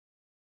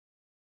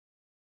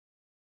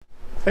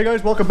Hey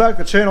guys, welcome back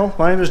to the channel.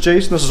 My name is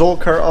Jason. This is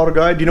Old Car Auto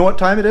Guide. Do you know what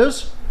time it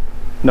is?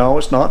 No,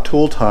 it's not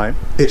tool time.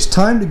 It's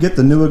time to get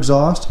the new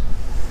exhaust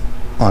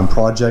on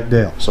Project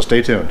Dale. So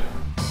stay tuned.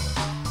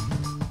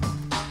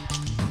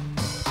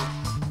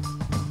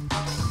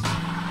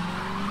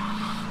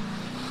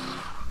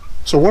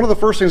 So one of the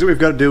first things that we've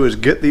got to do is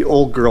get the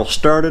old girl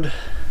started.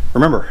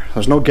 Remember,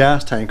 there's no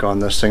gas tank on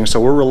this thing,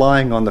 so we're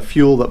relying on the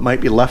fuel that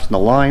might be left in the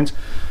lines.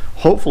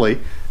 Hopefully,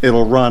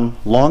 it'll run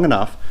long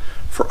enough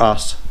for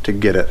us to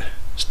get it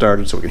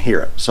started so we can hear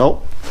it.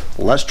 So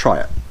let's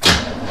try it.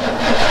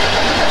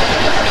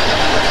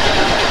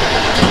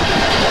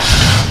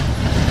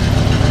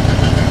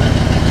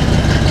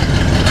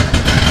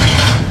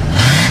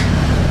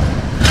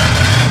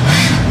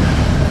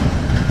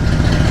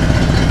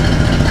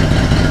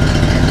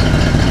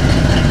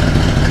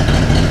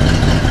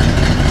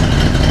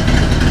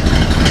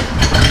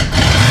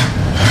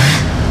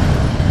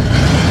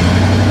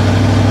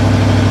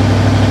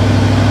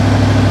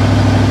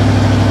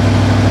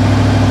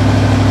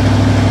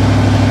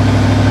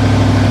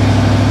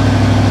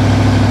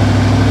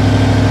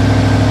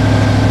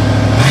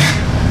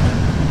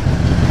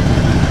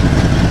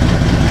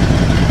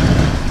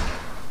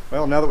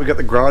 Now that we got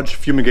the garage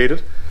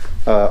fumigated,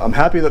 I'm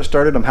happy that it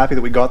started. I'm happy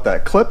that we got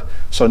that clip.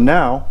 So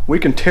now we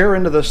can tear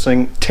into this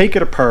thing, take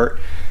it apart,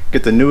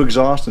 get the new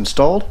exhaust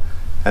installed,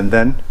 and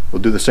then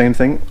we'll do the same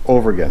thing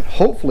over again.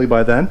 Hopefully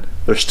by then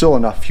there's still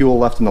enough fuel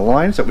left in the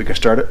lines that we can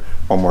start it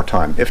one more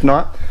time. If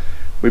not,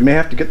 we may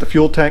have to get the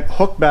fuel tank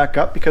hooked back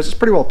up because it's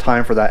pretty well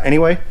time for that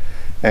anyway,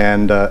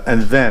 and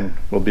then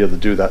we'll be able to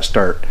do that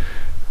start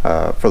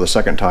for the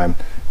second time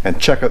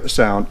and check out the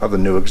sound of the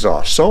new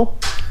exhaust. So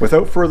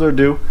without further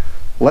ado,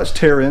 let's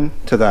tear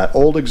into that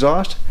old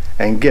exhaust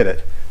and get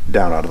it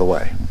down out of the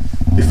way.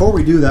 Before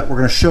we do that, we're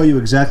going to show you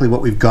exactly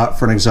what we've got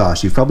for an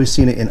exhaust. You've probably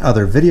seen it in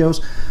other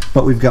videos,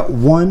 but we've got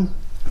one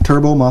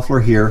turbo muffler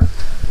here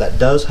that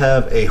does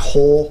have a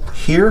hole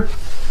here,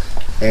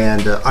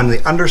 and on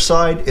the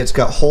underside it's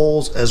got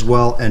holes as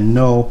well and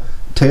no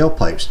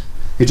tailpipes.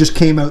 It just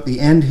came out the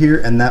end here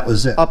and that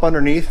was it. Up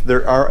underneath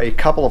there are a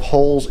couple of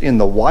holes in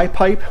the Y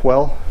pipe.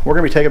 Well, we're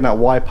going to be taking that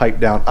Y pipe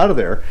down out of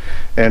there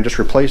and just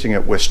replacing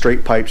it with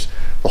straight pipes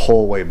the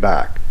whole way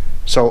back.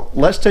 So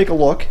let's take a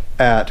look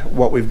at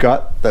what we've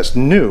got that's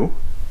new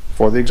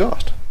for the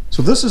exhaust.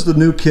 So this is the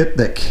new kit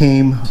that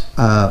came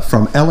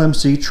from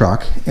LMC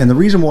Truck, and the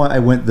reason why I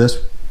went this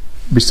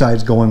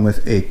besides going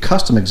with a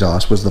custom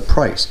exhaust was the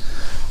price.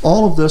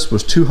 All of this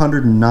was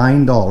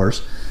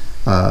 $209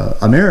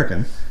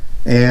 American,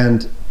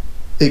 and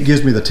it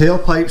gives me the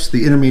tailpipes,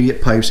 the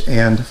intermediate pipes,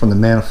 and from the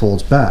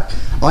manifolds back.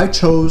 I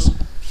chose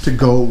to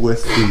go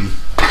with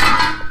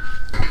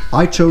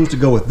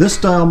this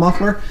style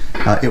muffler.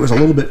 It was a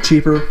little bit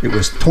cheaper. It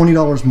was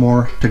 $20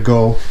 more to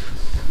go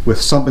with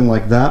something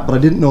like that, but I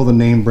didn't know the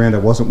name brand. I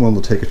wasn't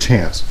willing to take a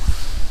chance.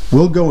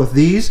 We'll go with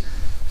these.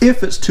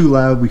 If it's too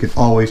loud, we can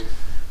always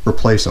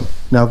replace them.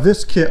 Now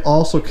this kit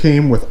also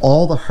came with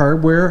all the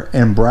hardware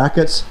and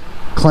brackets,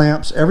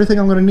 clamps, everything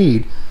I'm going to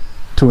need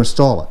to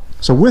install it.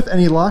 So with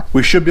any luck,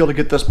 we should be able to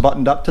get this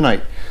buttoned up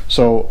tonight.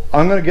 So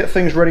I'm going to get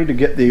things ready to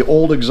get the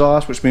old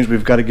exhaust, which means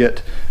we've got to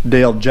get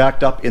Dale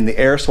jacked up in the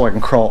air so I can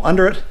crawl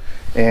under it,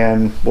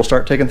 and we'll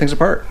start taking things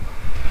apart.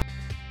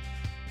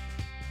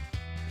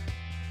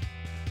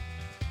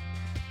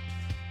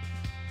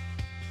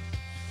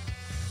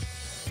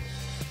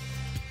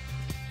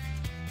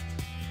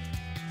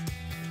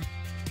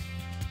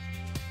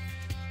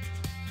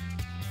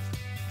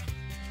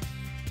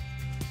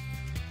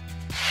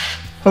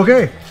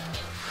 Okay.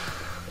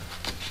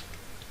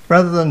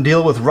 Rather than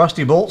deal with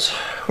rusty bolts,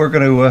 we're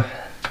going to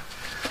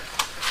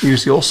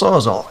use the old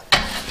Sawzall.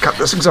 Cut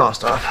this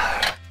exhaust off.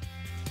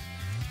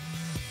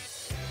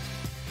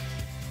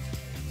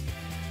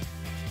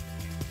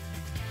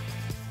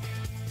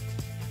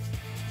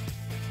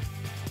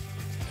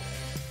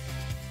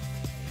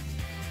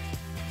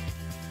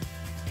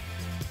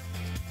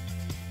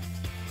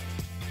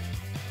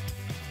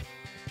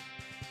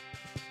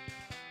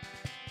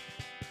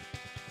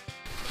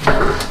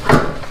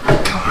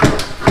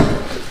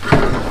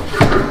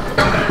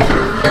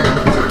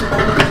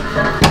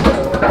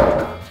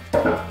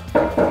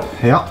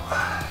 Yeah,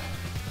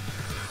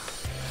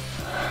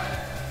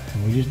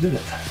 and we just did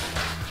it.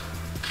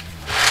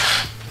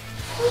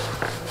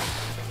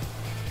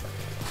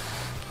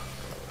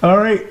 All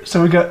right,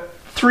 so we got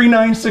 3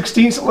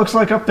 9/16 it looks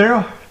like up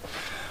there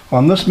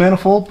on this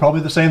manifold,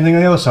 probably the same thing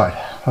on the other side.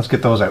 Let's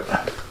get those out.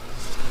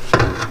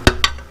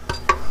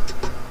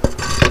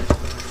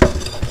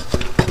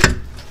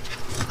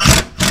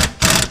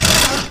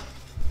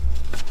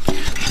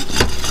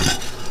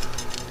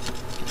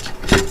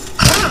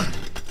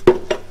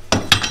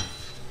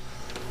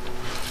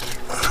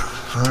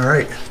 All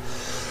right.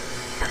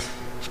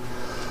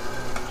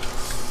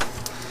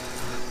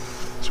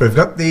 So we've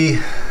got the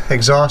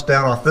exhaust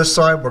down off this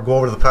side. We'll go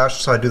over to the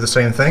passenger side, do the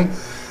same thing.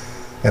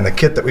 And the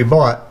kit that we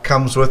bought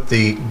comes with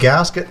the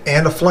gasket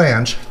and a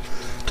flange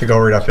to go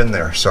right up in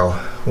there. So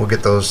we'll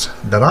get those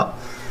done up.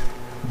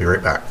 Be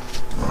right back.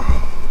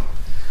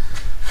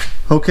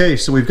 Okay,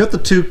 so we've got the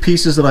two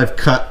pieces that I've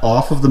cut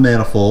off of the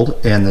manifold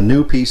and the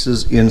new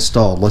pieces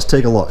installed. Let's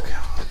take a look.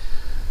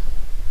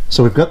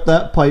 So we've got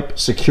that pipe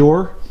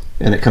secure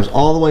and it comes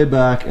all the way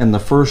back, and the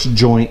first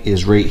joint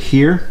is right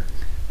here,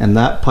 and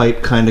that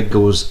pipe kind of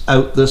goes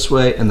out this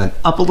way and then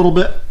up a little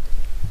bit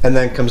and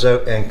then comes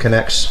out and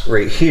connects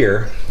right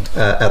here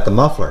at the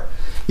muffler.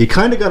 You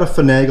kind of got to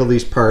finagle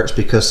these parts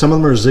because some of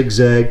them are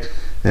zigzag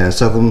and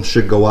some of them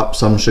should go up,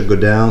 some should go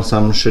down,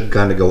 some should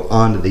kind of go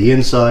onto the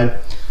inside.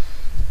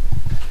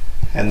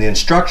 And the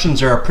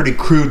instructions are a pretty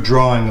crude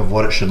drawing of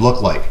what it should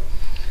look like.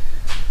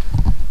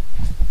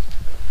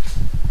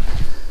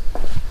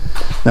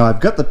 Now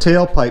I've got the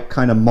tailpipe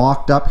kind of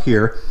mocked up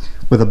here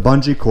with a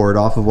bungee cord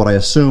off of what I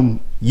assume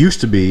used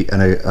to be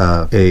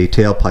a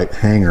tailpipe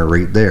hanger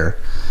right there.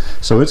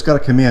 So it's got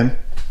to come in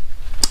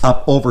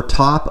up over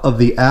top of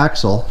the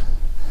axle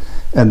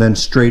and then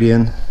straight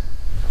in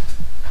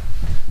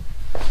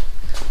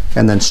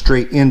and then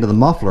straight into the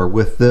muffler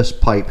with this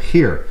pipe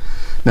here.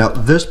 Now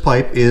this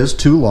pipe is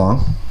too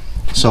long,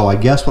 so I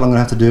guess what I'm going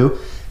to have to do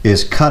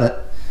is cut it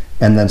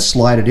and then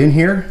slide it in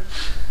here,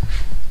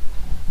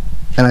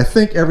 and I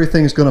think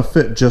everything's going to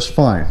fit just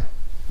fine.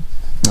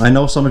 I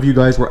know some of you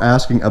guys were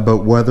asking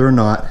about whether or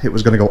not it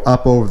was going to go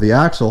up over the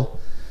axle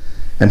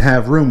and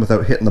have room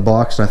without hitting the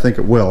box, and I think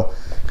it will,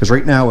 because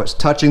right now it's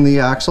touching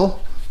the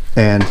axle,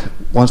 and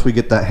once we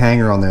get that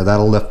hanger on there,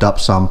 that'll lift up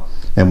some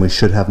and we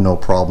should have no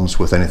problems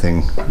with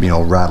anything, you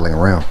know, rattling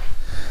around.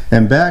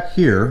 And back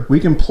here,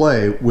 we can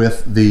play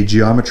with the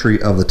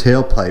geometry of the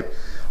tailpipe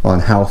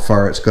on how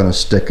far it's going to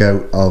stick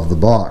out of the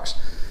box.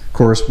 Of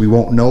course, we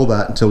won't know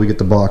that until we get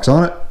the box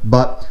on it,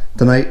 but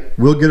tonight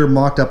we'll get her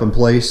mocked up in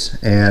place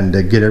and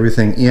get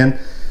everything in.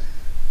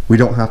 We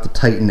don't have to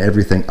tighten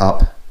everything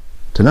up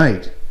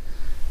tonight.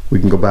 We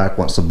can go back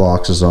once the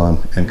box is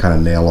on and kind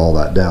of nail all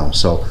that down.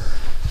 So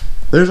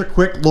there's a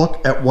quick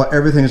look at what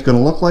everything is going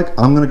to look like.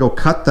 I'm going to go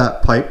cut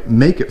that pipe,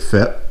 make it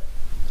fit.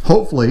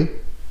 Hopefully,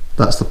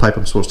 that's the pipe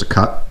I'm supposed to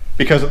cut.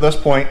 Because at this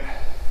point,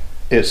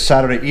 it's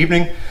Saturday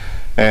evening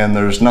and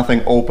there's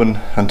nothing open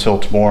until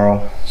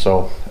tomorrow.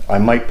 So I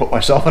might put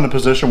myself in a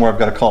position where I've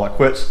got to call it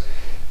quits,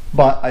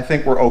 but I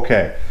think we're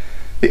okay.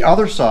 The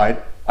other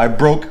side, I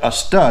broke a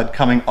stud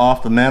coming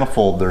off the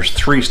manifold. There's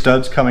 3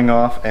 studs coming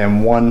off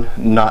and 1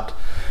 nut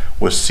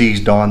was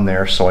seized on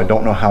there. So I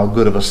don't know how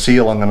good of a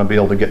seal I'm going to be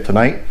able to get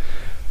tonight.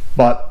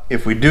 But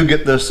if we do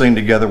get this thing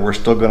together, we're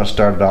still going to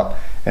start it up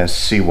and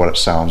see what it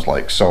sounds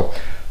like. So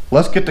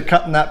let's get to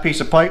cutting that piece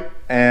of pipe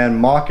and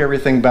mock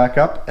everything back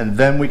up, and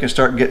then we can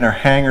start getting our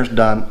hangers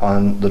done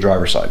on the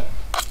driver's side.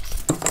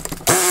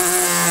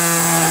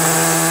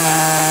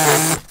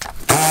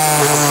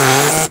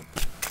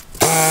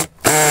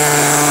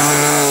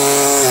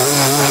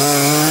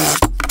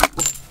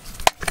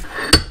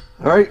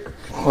 All right,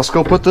 let's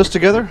go put this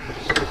together,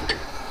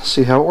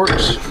 see how it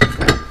works.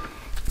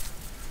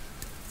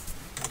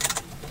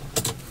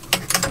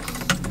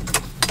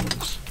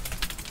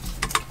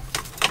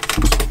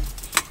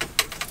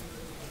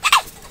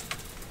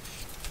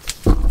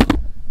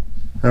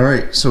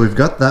 Alright, so we've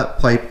got that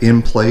pipe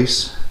in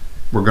place.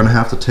 We're going to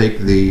have to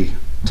take the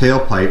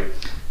tailpipe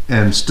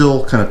and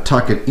still kind of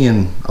tuck it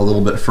in a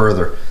little bit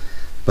further.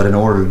 But in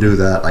order to do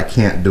that, I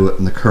can't do it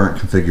in the current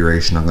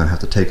configuration. I'm going to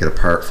have to take it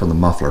apart from the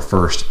muffler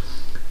first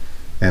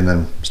and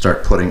then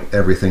start putting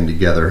everything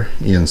together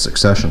in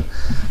succession.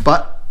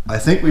 But I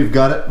think we've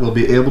got it. We'll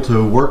be able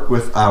to work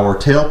with our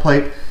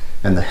tailpipe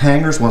and the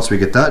hangers once we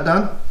get that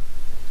done.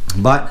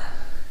 But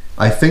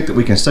I think that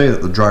we can say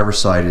that the driver's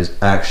side is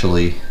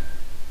actually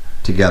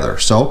together.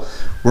 So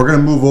we're going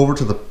to move over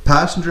to the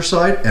passenger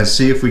side and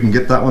see if we can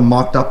get that one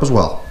mocked up as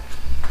well.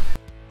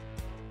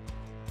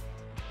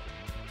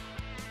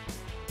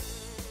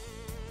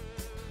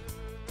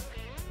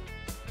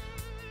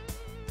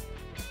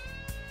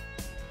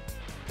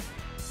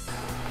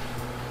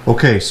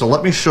 Okay, so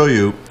let me show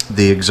you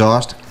the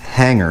exhaust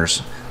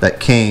hangers that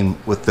came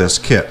with this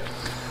kit.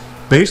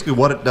 Basically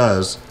what it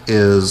does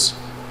is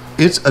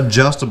it's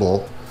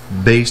adjustable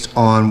based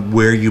on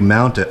where you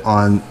mount it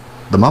on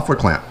the muffler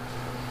clamp.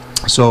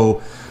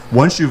 So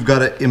once you've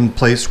got it in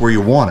place where you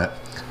want it,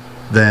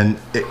 then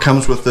it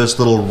comes with this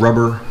little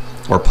rubber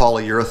or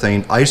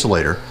polyurethane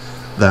isolator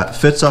that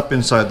fits up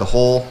inside the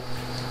hole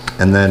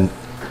and then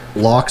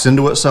locks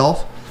into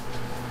itself,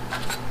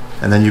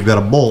 and then you've got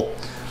a bolt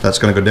that's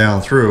going to go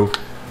down through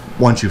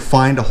once you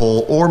find a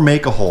hole or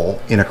make a hole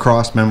in a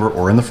cross member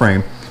or in the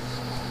frame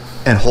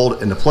and hold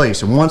it into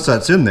place. And once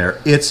that's in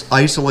there, it's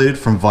isolated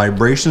from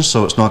vibration,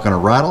 so it's not going to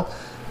rattle,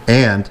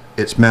 and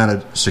it's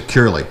mounted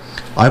securely.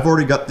 I've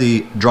already got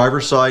the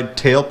driver's side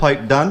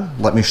tailpipe done.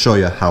 Let me show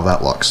you how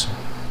that looks.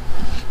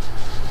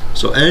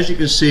 So as you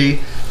can see,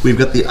 we've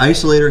got the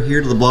isolator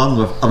here to the bottom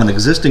of an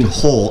existing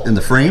hole in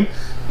the frame,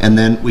 and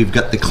then we've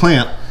got the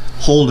clamp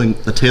holding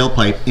the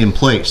tailpipe in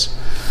place.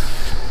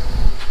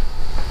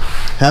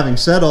 Having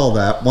said all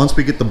that, once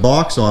we get the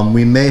box on,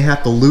 we may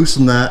have to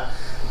loosen that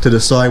to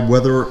decide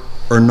whether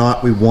or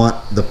not we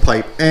want the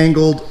pipe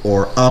angled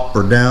or up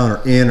or down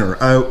or in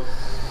or out.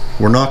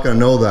 We're not going to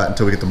know that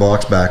until we get the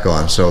box back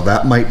on, so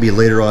that might be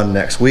later on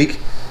next week.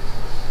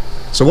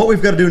 So what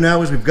we've got to do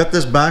now is we've got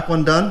this back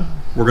one done.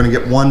 We're going to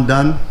get one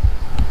done.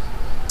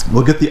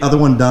 We'll get the other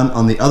one done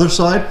on the other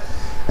side,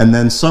 and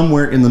then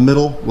somewhere in the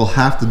middle we'll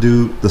have to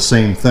do the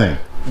same thing.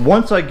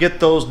 Once I get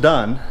those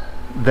done,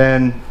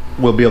 then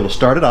we'll be able to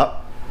start it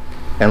up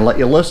and let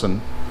you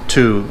listen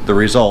to the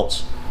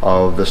results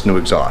of this new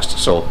exhaust.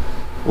 So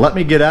let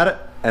me get at it,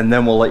 and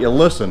then we'll let you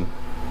listen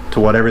to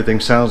what everything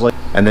sounds like,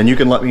 and then you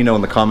can let me know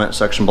in the comment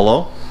section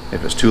below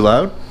if it's too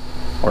loud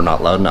or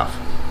not loud enough.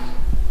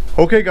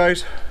 Okay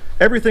guys,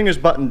 everything is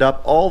buttoned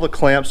up, all the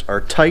clamps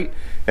are tight,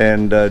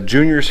 and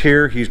Junior's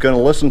here. He's going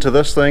to listen to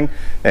this thing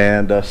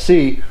and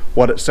see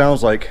what it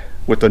sounds like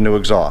with the new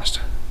exhaust.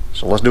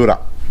 So let's do it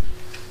up.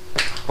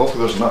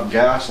 Hopefully there's enough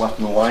gas left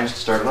in the lines to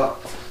start it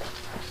up.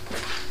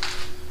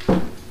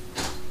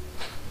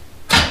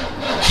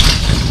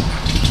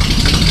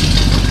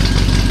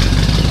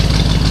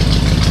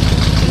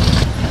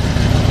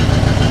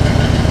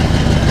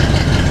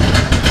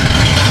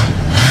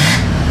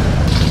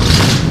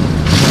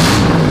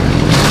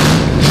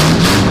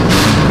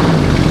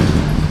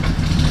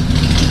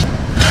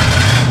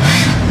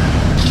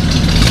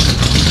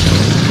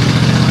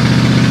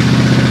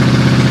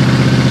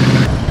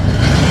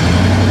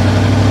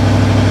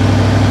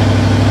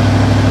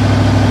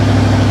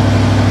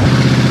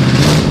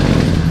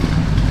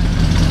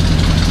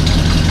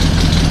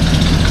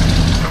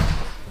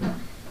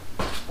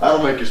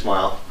 That'll make you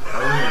smile.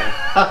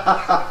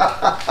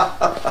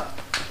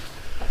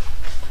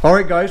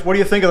 Alright guys, what do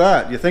you think of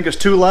that? Do you think it's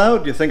too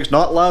loud? Do you think it's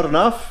not loud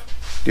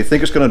enough? Do you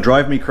think it's going to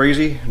drive me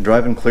crazy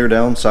driving clear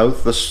down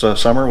south this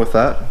summer with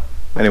that?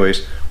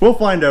 Anyways, we'll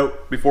find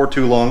out before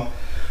too long.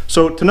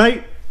 So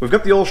tonight we've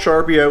got the old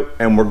Sharpie out,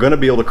 and we're going to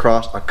be able to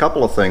cross a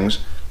couple of things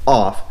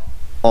off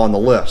on the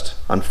list.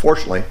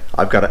 Unfortunately,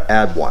 I've got to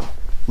add one.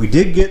 We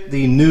did get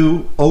the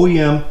new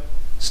OEM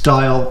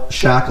style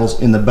shackles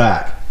in the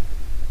back.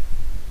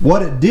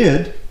 What it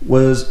did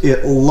was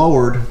it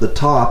lowered the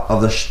top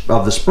of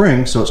the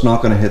spring so it's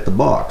not going to hit the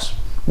box.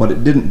 What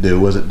it didn't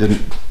do was it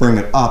didn't bring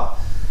it up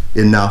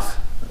enough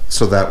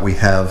so that we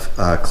have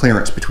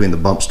clearance between the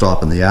bump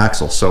stop and the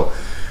axle. So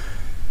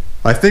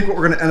I think what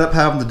we're going to end up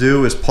having to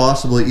do is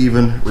possibly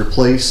even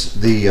replace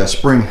the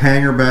spring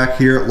hanger back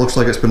here. It looks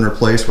like it's been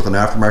replaced with an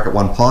aftermarket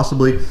one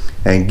possibly,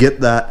 and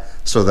get that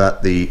so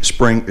that the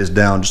spring is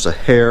down just a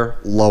hair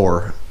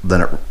lower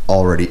than it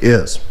already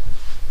is.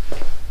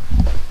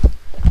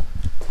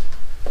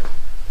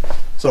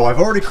 So I've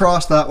already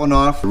crossed that one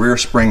off, the rear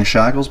spring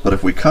shackles, but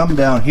if we come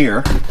down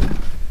here,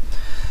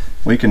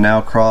 we can now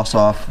cross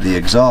off the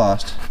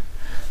exhaust,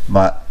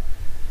 but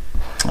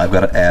I've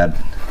got to add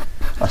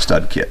a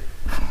stud kit.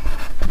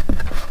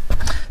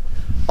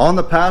 On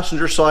the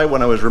passenger side,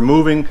 when I was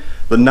removing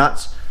the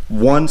nuts,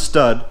 one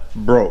stud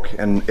broke,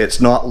 and it's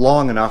not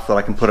long enough that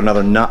I can put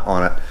another nut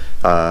on it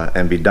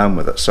and be done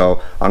with it.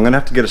 So I'm going to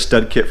have to get a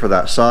stud kit for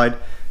that side,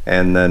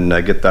 and then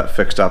get that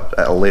fixed up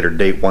at a later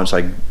date once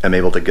I am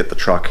able to get the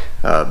truck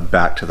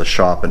back to the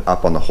shop and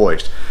up on the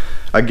hoist.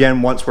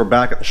 Again, once we're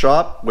back at the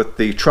shop with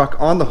the truck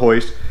on the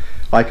hoist,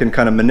 I can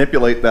kind of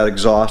manipulate that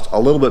exhaust a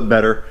little bit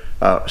better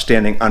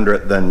standing under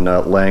it than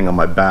laying on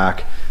my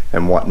back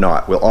and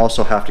whatnot. We'll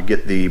also have to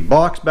get the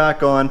box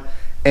back on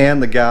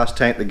and the gas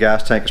tank. The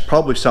gas tank is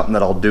probably something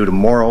that I'll do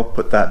tomorrow,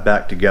 put that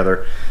back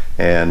together,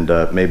 and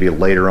maybe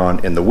later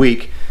on in the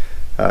week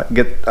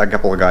get a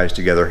couple of guys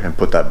together and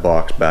put that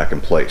box back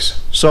in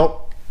place.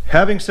 So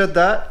having said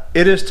that,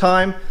 it is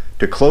time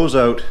to close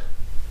out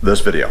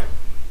this video.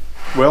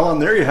 Well,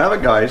 and there you have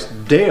it guys.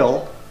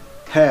 Dale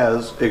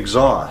has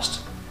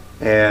exhaust,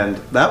 and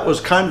that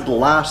was kind of the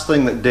last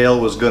thing that Dale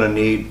was going to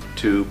need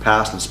to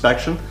pass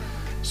inspection.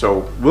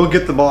 So we'll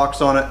get the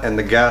box on it and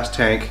the gas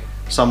tank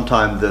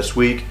sometime this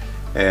week,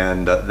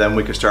 and then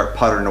we can start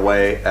puttering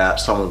away at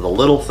some of the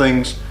little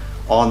things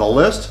on the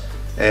list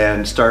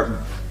and start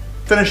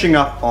finishing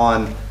up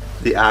on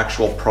the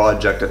actual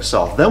project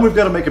itself. Then we've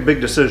got to make a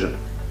big decision,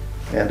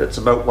 and it's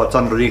about what's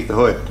underneath the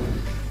hood.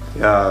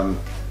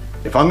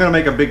 If I'm going to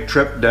make a big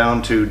trip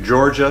down to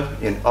Georgia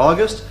in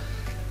August,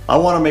 I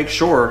want to make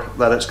sure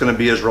that it's going to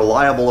be as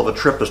reliable of a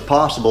trip as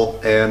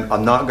possible, and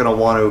I'm not going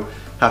to want to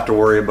have to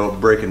worry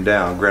about breaking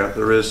down. Granted,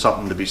 there is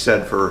something to be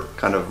said for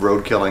kind of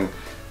road killing,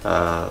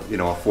 you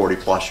know, a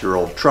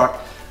 40-plus-year-old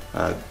truck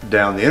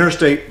down the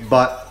interstate,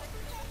 but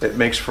it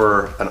makes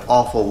for an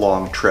awful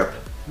long trip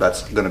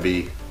that's going to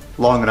be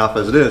long enough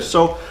as it is.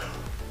 So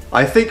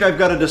I think I've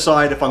got to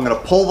decide if I'm going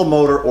to pull the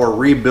motor or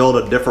rebuild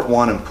a different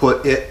one and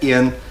put it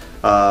in.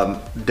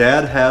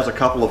 Dad has a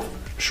couple of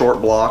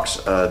short blocks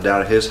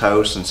down at his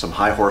house and some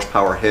high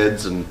horsepower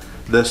heads and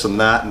this and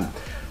that, and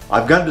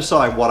I've got to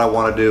decide what I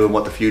want to do and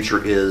what the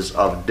future is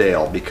of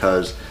Dale,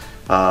 because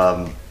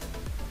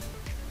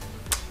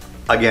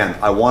again,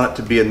 I want it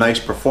to be a nice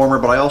performer,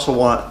 but I also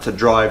want it to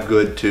drive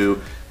good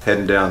too,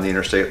 heading down the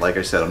interstate. Like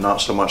I said, I'm not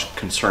so much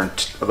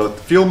concerned about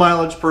the fuel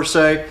mileage per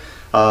se,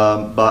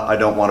 but I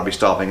don't want to be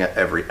stopping at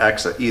every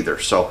exit either.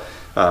 So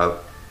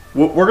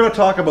we're going to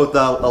talk about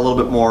that a little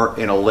bit more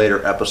in a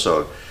later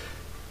episode.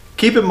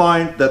 Keep in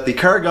mind that the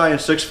Car Guy and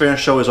SIXFAN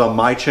show is on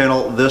my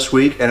channel this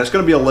week, and it's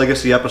going to be a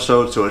legacy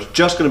episode, so it's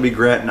just going to be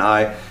Grant and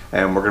I,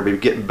 and we're going to be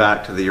getting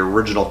back to the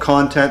original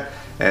content,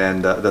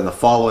 and then the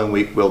following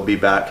week we'll be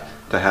back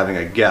to having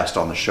a guest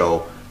on the show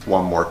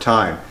one more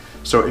time.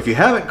 So if you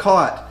haven't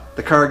caught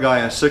the Car Guy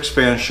and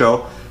SIXFAN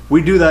show,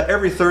 we do that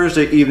every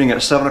Thursday evening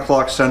at 7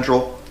 o'clock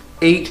Central,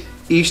 8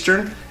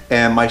 Eastern,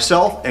 and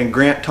myself and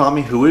Grant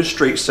Tommy, who is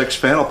straight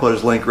SIXFAN, I'll put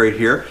his link right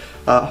here,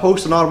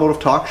 host an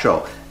automotive talk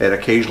show, and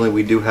occasionally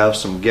we do have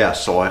some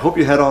guests. So I hope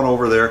you head on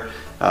over there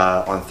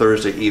on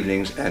Thursday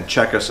evenings and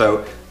check us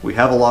out. We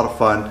have a lot of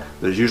fun.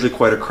 There's usually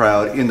quite a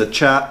crowd in the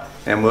chat,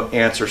 and we'll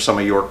answer some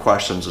of your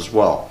questions as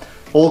well.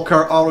 Old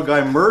Car Auto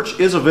Guy merch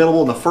is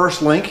available in the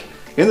first link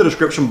in the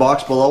description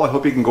box below. I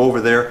hope you can go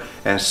over there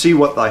and see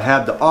what I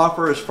have to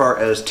offer as far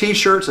as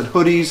t-shirts and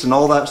hoodies and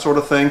all that sort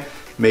of thing.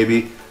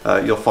 Maybe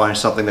you'll find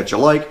something that you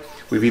like.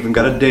 We've even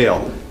got a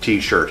Dale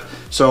t-shirt.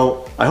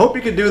 So I hope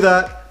you can do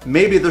that.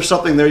 Maybe there's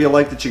something there you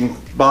like that you can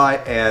buy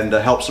and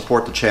help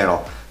support the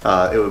channel.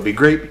 It would be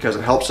great because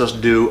it helps us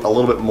do a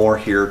little bit more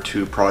here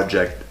to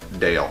Project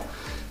Dale.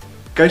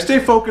 Guys, stay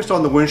focused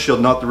on the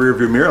windshield, not the rear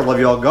view mirror. I love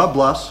you all. God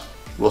bless.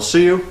 We'll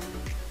see you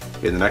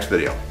in the next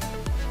video.